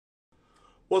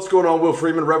What's going on? Will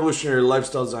Freeman,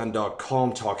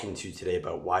 RevolutionaryLifestyleDesign.com, talking to you today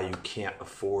about why you can't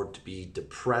afford to be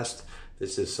depressed.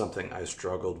 This is something I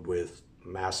struggled with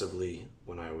massively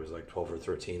when I was like 12 or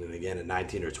 13, and again at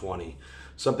 19 or 20.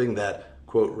 Something that,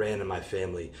 quote, ran in my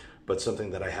family, but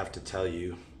something that I have to tell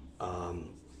you,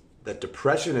 that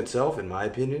depression itself, in my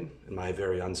opinion, in my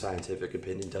very unscientific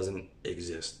opinion, doesn't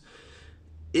exist.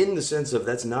 In the sense of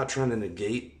that's not trying to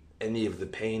negate any of the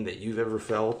pain that you've ever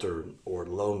felt or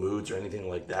low moods or anything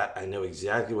like that. I know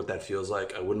exactly what that feels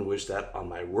like. I wouldn't wish that on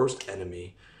my worst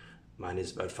enemy. Mine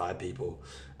is about 5 people.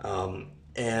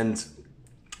 And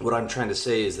what I'm trying to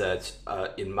say is that,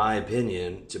 in my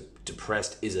opinion,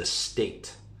 depressed is a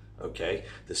state. Okay?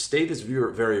 The state is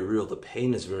very real. The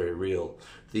pain is very real.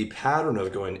 The pattern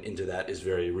of going into that is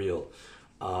very real.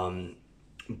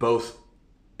 Both,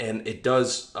 and it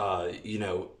does,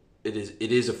 it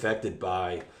is affected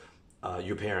by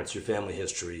your parents, your family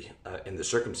history, and the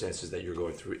circumstances that you're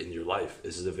going through in your life.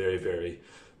 This is a very, very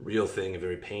real thing, a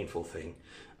very painful thing.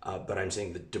 But I'm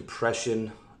saying that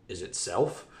depression is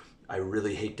itself. I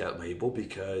really hate that label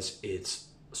because it's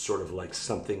sort of like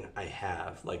something I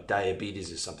have. Like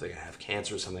diabetes is something I have.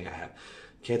 Cancer is something I have.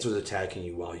 Cancer is attacking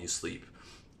you while you sleep.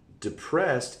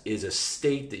 Depressed is a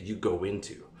state that you go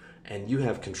into, and you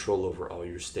have control over all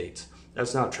your states.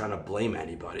 That's not trying to blame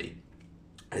anybody.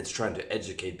 It's trying to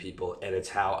educate people, and it's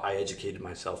how I educated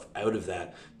myself out of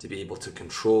that to be able to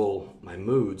control my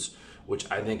moods, which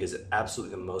I think is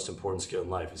absolutely the most important skill in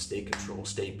life, is state control.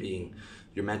 State being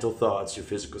your mental thoughts, your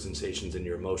physical sensations, and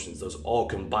your emotions. Those all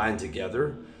combine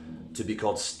together to be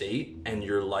called state, and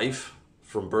your life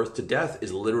from birth to death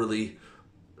is literally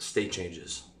state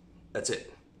changes. That's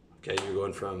it. Okay, you're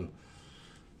going from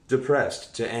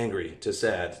depressed to angry to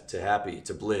sad to happy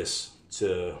to bliss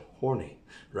to horny,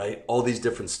 right? All these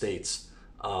different states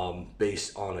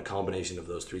based on a combination of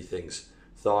those 3 things: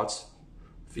 thoughts,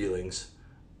 feelings,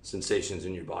 sensations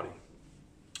in your body.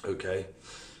 Okay?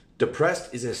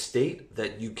 Depressed is a state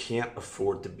that you can't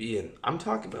afford to be in. I'm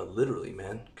talking about literally,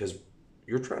 man, because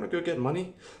you're trying to go get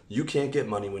money. You can't get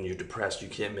money when you're depressed. You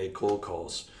can't make cold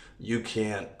calls. You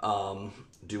can't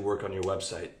do work on your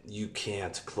website. You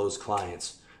can't close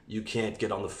clients. You can't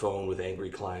get on the phone with angry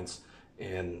clients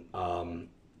and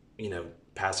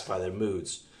pacify their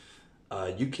moods.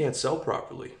 You can't sell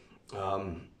properly.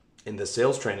 In the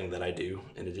sales training that I do,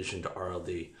 in addition to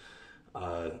RLD,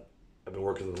 I've been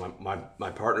working with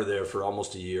my partner there for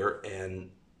almost a year,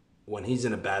 and when he's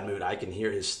in a bad mood, I can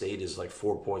hear his state is like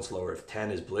 4 points lower. If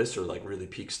 10 is bliss or like really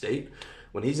peak state,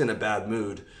 when he's in a bad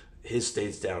mood, his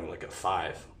state's down like a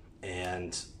 5,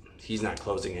 and he's not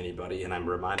closing anybody. And I'm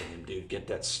reminding him, dude, get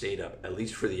that state up at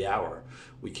least for the hour.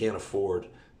 We can't afford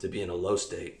to be in a low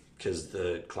state because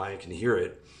the client can hear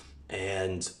it,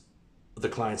 and the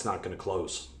client's not going to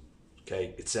close.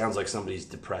 Okay, it sounds like somebody's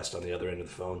depressed on the other end of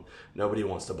the phone. Nobody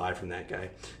wants to buy from that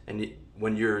guy. And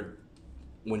when you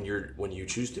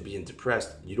choose to be in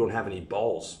depressed, you don't have any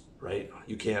balls, right?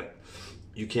 You can't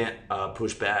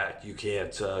push back. You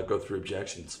can't go through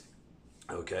objections.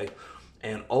 Okay,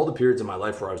 and all the periods in my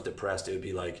life where I was depressed, it would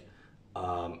be like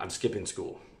I'm skipping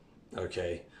school,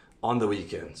 okay, on the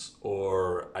weekends,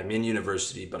 or I'm in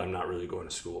university but I'm not really going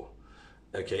to school.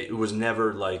 Okay, it was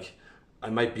never like I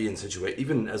might be in situation,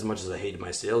 even as much as I hated my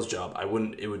sales job, it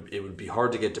would be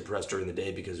hard to get depressed during the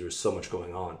day because there was so much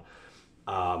going on.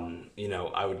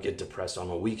 I would get depressed on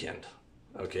a weekend,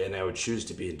 okay, and I would choose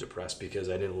to be depressed because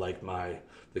I didn't like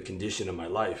the condition of my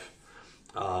life.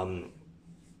 But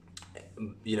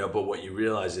what you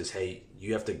realize is, hey,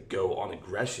 you have to go on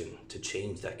aggression to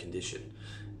change that condition.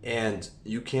 And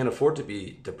you can't afford to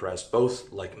be depressed,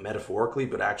 both like metaphorically,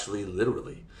 but actually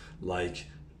literally. Like,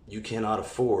 you cannot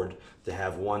afford to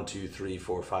have 1, 2, 3,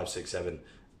 4, 5, 6, 7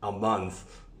 a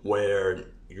month where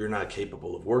you're not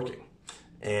capable of working.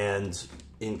 And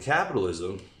in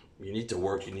capitalism, you need to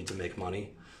work, you need to make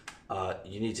money.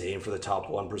 You need to aim for the top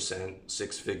 1%,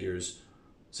 6 figures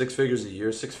a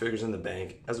year, 6 figures in the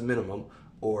bank as a minimum,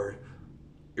 or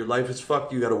your life is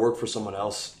fucked. You got to work for someone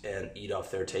else and eat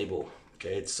off their table.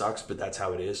 Okay, it sucks, but that's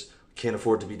how it is. Can't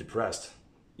afford to be depressed.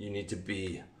 You need to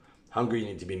be hungry. You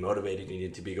need to be motivated. You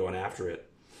need to be going after it.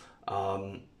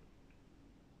 And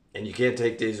you can't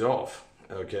take days off.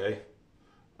 Okay.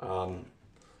 A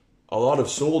lot of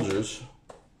soldiers,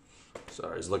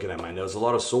 sorry, I was looking at my notes. A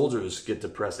lot of soldiers get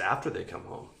depressed after they come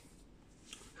home.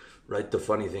 Right? The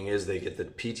funny thing is they get the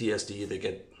PTSD, they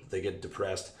get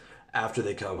depressed after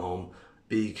they come home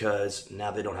because now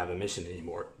they don't have a mission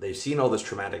anymore. They've seen all this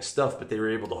traumatic stuff, but they were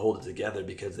able to hold it together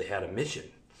because they had a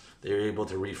mission. They were able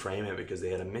to reframe it because they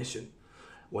had a mission.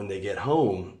 When they get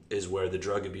home is where the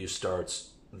drug abuse starts,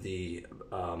 the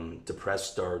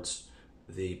depressed starts,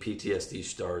 the PTSD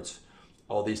starts,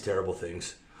 all these terrible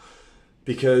things,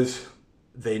 because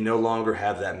they no longer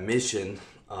have that mission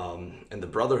and the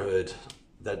brotherhood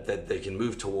that they can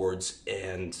move towards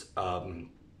and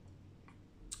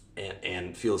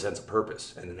feel a sense of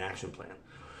purpose and an action plan,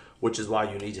 which is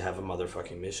why you need to have a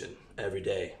motherfucking mission every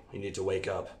day. You need to wake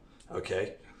up,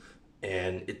 okay?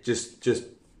 And it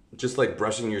just like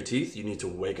brushing your teeth, you need to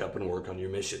wake up and work on your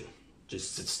mission.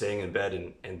 Just staying in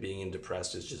bed and being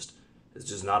depressed is just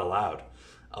not allowed.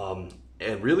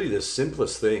 And really the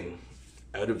simplest thing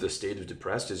out of the state of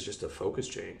depressed is just a focus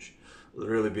change.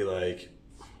 Literally be like,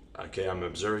 okay, I'm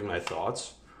observing my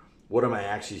thoughts. What am I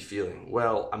actually feeling?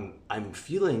 Well, I'm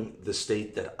feeling the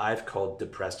state that I've called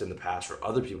depressed in the past, or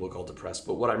other people call depressed.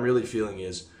 But what I'm really feeling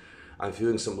is I'm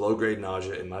feeling some low-grade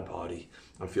nausea in my body.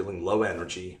 I'm feeling low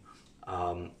energy.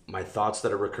 My thoughts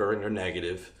that are recurring are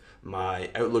negative. My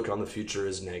outlook on the future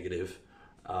is negative.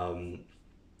 And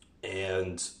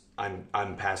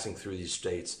I'm passing through these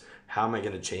states. How am I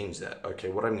going to change that? Okay,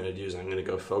 what I'm going to do is I'm going to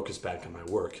go focus back on my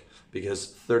work, because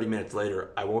 30 minutes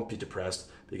later, I won't be depressed,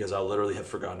 because I'll literally have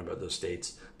forgotten about those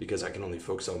states, because I can only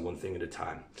focus on one thing at a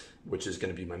time, which is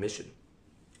going to be my mission,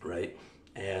 right?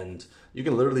 And you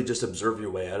can literally just observe your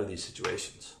way out of these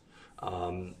situations.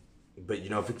 But you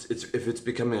know, if it's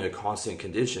becoming a constant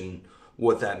condition,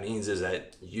 what that means is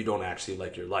that you don't actually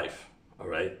like your life, all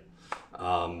right?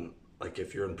 Like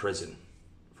if you're in prison,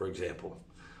 for example,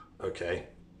 okay,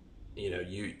 you know,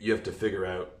 you have to figure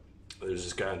out, there's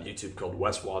this guy on YouTube called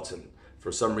Wes Watson.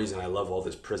 For some reason, I love all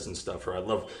this prison stuff, or I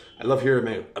love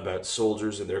hearing about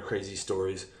soldiers and their crazy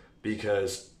stories,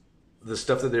 because the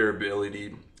stuff that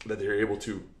they're able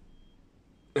to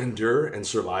endure and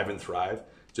survive and thrive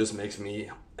just makes me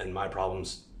and my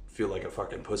problems feel like a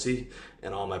fucking pussy,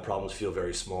 and all my problems feel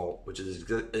very small, which is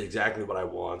exactly what I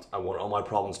want. I want all my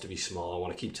problems to be small. I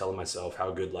want to keep telling myself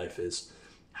how good life is,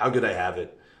 how good I have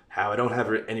it, how I don't have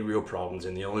any real problems,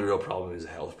 and the only real problem is a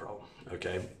health problem,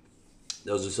 okay?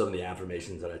 Those are some of the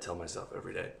affirmations that I tell myself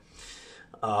every day.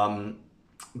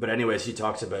 But anyways, he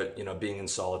talks about, you know, being in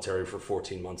solitary for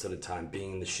 14 months at a time,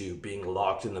 being in the shoe, being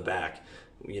locked in the back,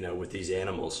 you know, with these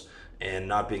animals, and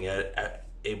not being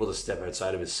able to step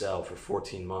outside of his cell for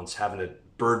 14 months, having a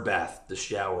bird bath, the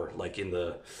shower, like in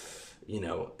the, you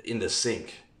know, in the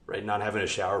sink, right? Not having a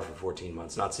shower for 14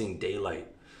 months, not seeing daylight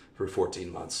for 14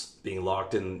 months, being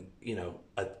locked in, you know,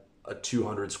 a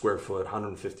 200 square foot,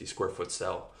 150 square foot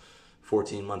cell,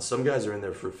 14 months. Some guys are in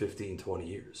there for 15, 20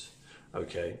 years,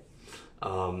 okay?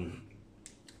 And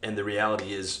the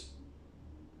reality is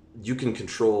you can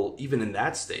control, even in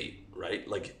that state, right?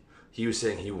 Like he was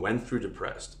saying, he went through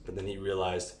depressed, but then he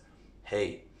realized,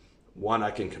 hey, one,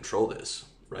 I can control this,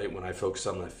 right? When I focus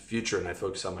on my future and I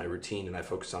focus on my routine and I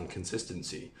focus on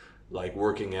consistency, like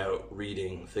working out,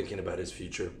 reading, thinking about his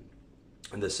future.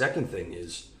 And the second thing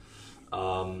is,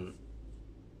 you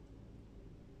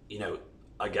know,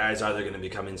 a guy's either going to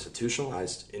become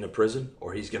institutionalized in a prison,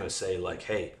 or he's going to say like,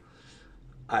 hey,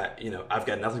 I've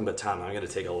got nothing but time. I'm going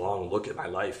to take a long look at my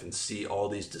life and see all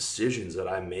these decisions that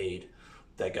I made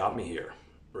that got me here,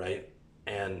 right?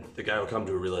 And the guy will come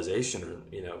to a realization, or,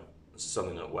 you know,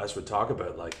 something that Wes would talk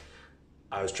about, like,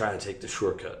 I was trying to take the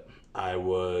shortcut. I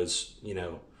was, you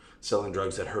know, selling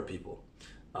drugs that hurt people.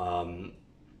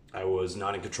 I was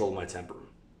not in control of my temper.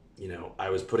 You know, I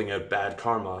was putting out bad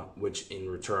karma, which in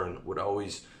return would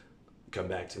always come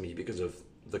back to me because of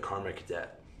the karmic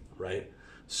debt, right?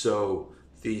 So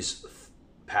these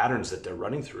patterns that they're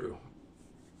running through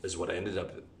is what ended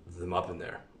them up in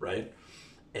there, right?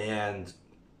 And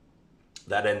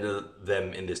that ended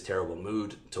them in this terrible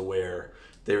mood to where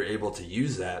they were able to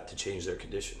use that to change their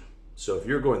condition. So if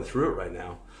you're going through it right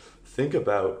now, think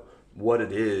about what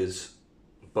it is,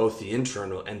 both the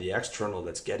internal and the external,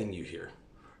 that's getting you here.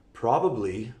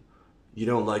 Probably you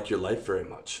don't like your life very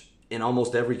much. In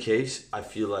almost every case, I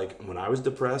feel like when I was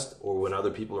depressed, or when other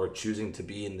people are choosing to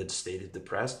be in the state of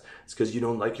depressed, it's because you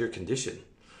don't like your condition,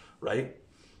 right?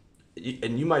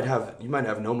 And you might have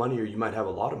no money, or you might have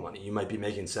a lot of money. You might be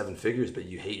making 7 figures, but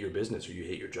you hate your business, or you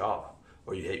hate your job,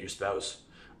 or you hate your spouse.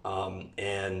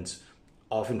 And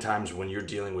oftentimes when you're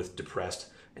dealing with depressed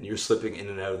and you're slipping in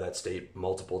and out of that state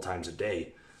multiple times a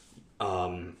day,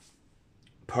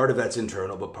 part of that's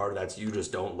internal, but part of that's you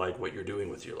just don't like what you're doing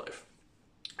with your life.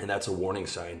 And that's a warning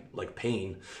sign. Like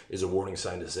pain is a warning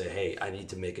sign to say, hey, I need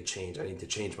to make a change. I need to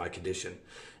change my condition.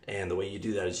 And the way you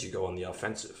do that is you go on the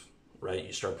offensive, right?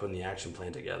 You start putting the action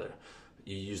plan together.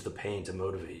 You use the pain to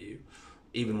motivate you,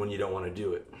 even when you don't want to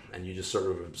do it. And you just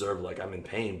sort of observe, like, I'm in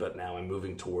pain, but now I'm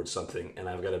moving towards something, and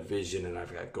I've got a vision, and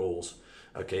I've got goals.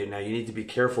 Okay, now you need to be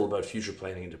careful about future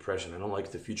planning and depression. I don't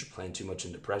like to future plan too much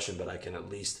in depression, but I can at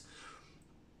least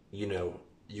you know,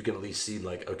 you can at least see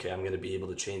like, okay, I'm going to be able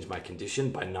to change my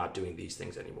condition by not doing these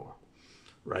things anymore,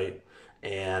 right?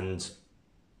 And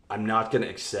I'm not going to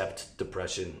accept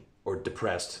depression or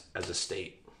depressed as a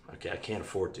state. Okay, I can't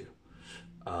afford to,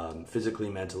 physically,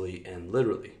 mentally, and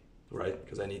literally, right?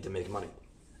 Because I need to make money.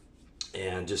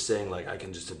 And just saying like, I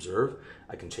can just observe,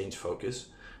 I can change focus,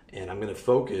 and I'm going to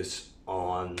focus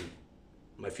on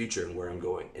my future and where I'm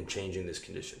going and changing this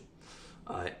condition.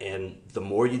 And the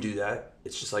more you do that,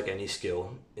 it's just like any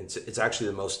skill. It's actually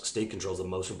the most, state control is the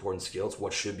most important skill. It's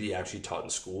what should be actually taught in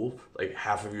school. Like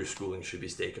half of your schooling should be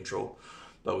state control,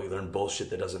 but we learn bullshit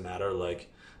that doesn't matter,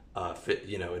 like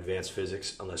advanced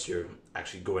physics, unless you're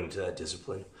actually going into that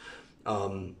discipline.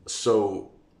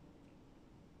 So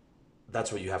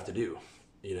that's what you have to do,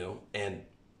 and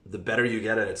the better you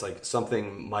get at it, it's like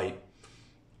something might,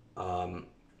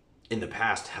 in the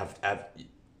past have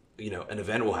an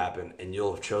event will happen and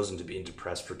you'll have chosen to be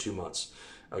depressed for 2 months.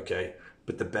 Okay.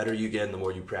 But the better you get and the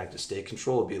more you practice state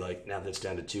control, it'll be like, now that's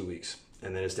down to 2 weeks,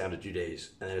 and then it's down to 2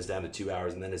 days, and then it's down to 2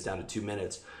 hours, and then it's down to 2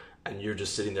 minutes. And you're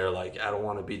just sitting there like, I don't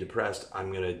want to be depressed.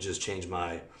 I'm going to just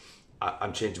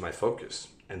I'm changing my focus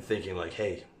and thinking like,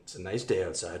 hey, it's a nice day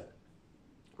outside,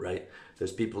 right?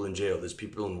 There's people in jail. There's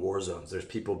people in war zones. There's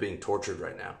people being tortured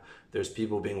right now. There's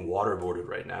people being waterboarded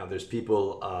right now. There's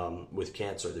people with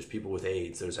cancer. There's people with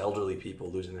AIDS. There's elderly people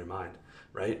losing their mind,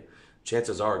 right?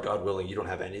 Chances are, God willing, you don't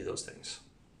have any of those things.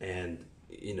 And,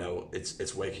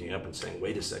 it's waking up and saying,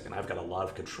 wait a second, I've got a lot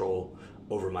of control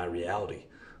over my reality.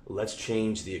 Let's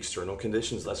change the external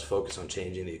conditions. Let's focus on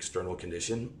changing the external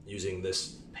condition, using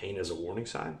this pain as a warning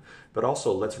sign. But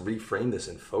also, let's reframe this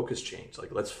and focus change.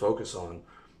 Like, let's focus on,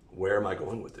 where am I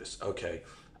going with this? Okay,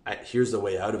 here's the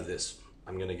way out of this.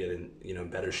 I'm going to get in,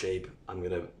 better shape. I'm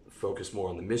going to focus more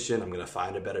on the mission. I'm going to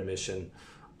find a better mission.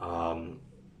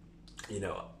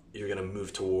 You're going to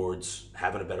move towards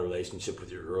having a better relationship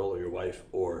with your girl or your wife,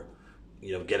 or,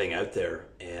 getting out there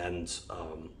and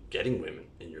getting women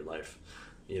in your life.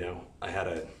 I had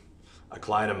a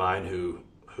client of mine who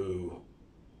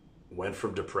went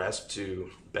from depressed to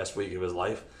best week of his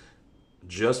life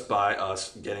just by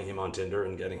us getting him on Tinder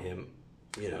and getting him,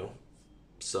 a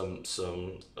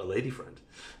lady friend.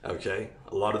 Okay,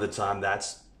 a lot of the time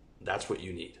that's what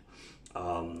you need,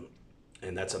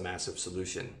 and that's a massive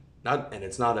solution. And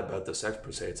it's not about the sex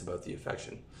per se; it's about the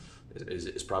affection.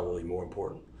 Is probably more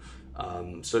important.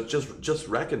 So just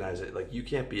recognize it. Like, you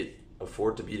can't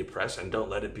afford to be depressed, and don't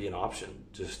let it be an option.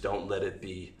 Just don't let it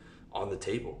be on the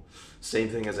table. Same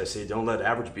thing as I say, don't let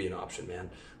average be an option, man.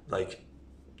 Like,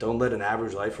 don't let an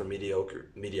average life or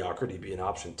mediocrity be an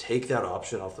option. Take that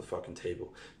option off the fucking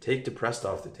table. Take depressed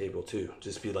off the table too.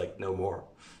 Just be like, no more,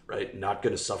 right? Not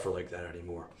going to suffer like that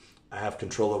anymore. I have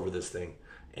control over this thing,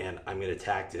 and I'm going to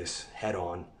attack this head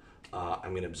on.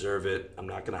 I'm going to observe it. I'm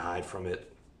not going to hide from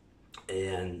it.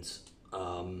 And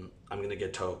I'm going to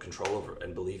get total control over it.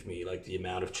 And believe me, like, the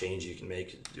amount of change you can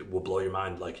make will blow your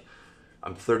mind. Like,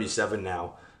 I'm 37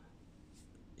 now.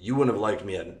 You wouldn't have liked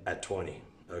me at 20.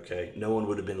 Okay, no one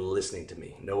would have been listening to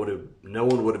me. No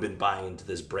one would have been buying into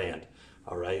this brand.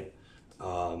 All right,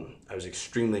 I was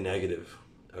extremely negative.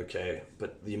 Okay,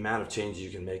 but the amount of change you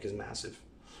can make is massive.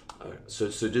 So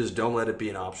just don't let it be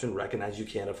an option. Recognize you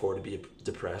can't afford to be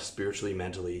depressed spiritually,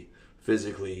 mentally,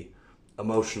 physically,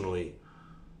 emotionally,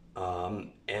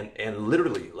 and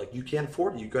literally. Like, you can't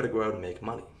afford it. You got to go out and make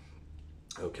money.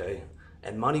 Okay.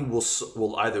 And money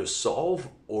will either solve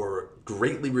or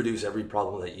greatly reduce every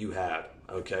problem that you had.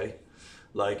 Okay,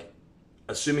 like,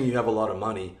 assuming you have a lot of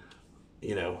money,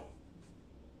 your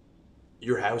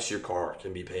house, your car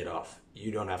can be paid off.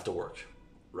 You don't have to work,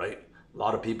 right? A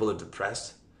lot of people are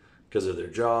depressed because of their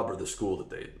job or the school that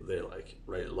they like,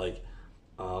 right? Like,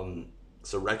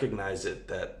 so recognize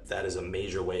that is a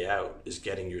major way out, is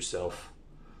getting yourself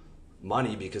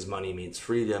money, because money means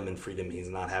freedom, and freedom means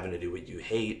not having to do what you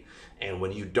hate. And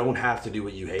when you don't have to do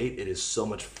what you hate, it is so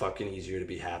much fucking easier to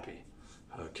be happy.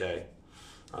 Okay.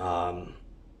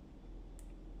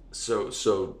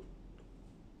 So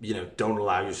don't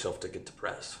allow yourself to get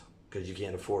depressed, because you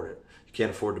can't afford it. You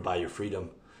can't afford to buy your freedom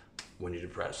when you're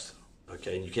depressed.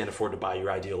 Okay. And you can't afford to buy your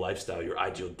ideal lifestyle, your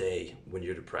ideal day, when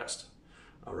you're depressed.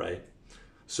 All right.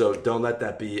 So don't let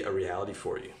that be a reality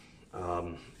for you.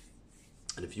 And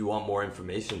if you want more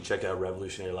information, check out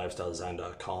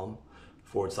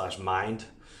revolutionarylifestyledesign.com/mind.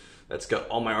 That's got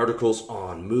all my articles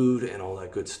on mood and all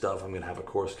that good stuff. I'm going to have a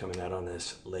course coming out on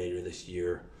this later this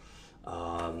year.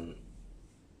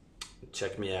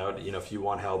 Check me out. If you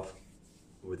want help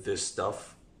with this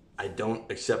stuff, I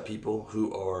don't accept people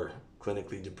who are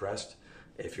clinically depressed.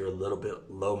 If you're a little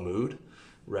bit low mood,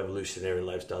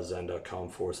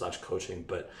 revolutionarylifestyledesign.com/coaching.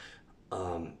 But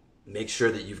make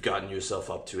sure that you've gotten yourself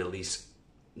up to at least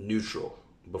neutral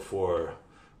before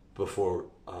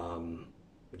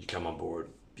you come on board,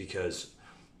 because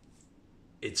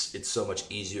it's so much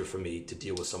easier for me to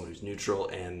deal with someone who's neutral,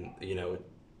 and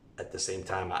at the same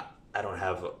time I don't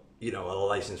have a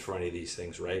license for any of these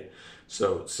things, right?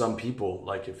 So some people,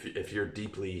 like if you're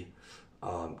deeply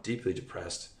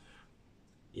depressed,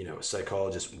 a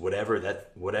psychologist, whatever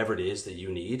it is that you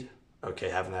need, okay,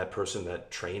 having that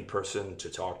trained person to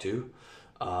talk to,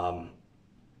 I'm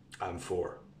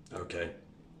for, okay.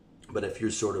 But if you're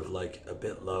sort of like a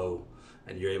bit low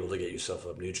and you're able to get yourself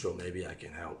up neutral, maybe I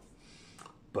can help.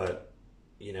 But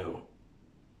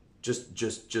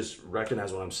just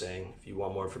recognize what I'm saying. If you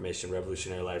want more information,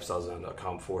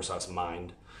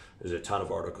 revolutionarylifestyles.com/mind. There's a ton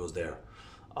of articles there.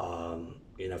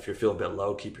 If you're feeling a bit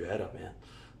low, keep your head up, man.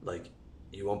 Like,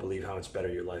 you won't believe how much better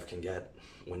your life can get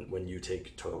when you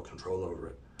take total control over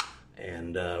it.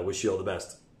 And wish you all the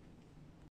best.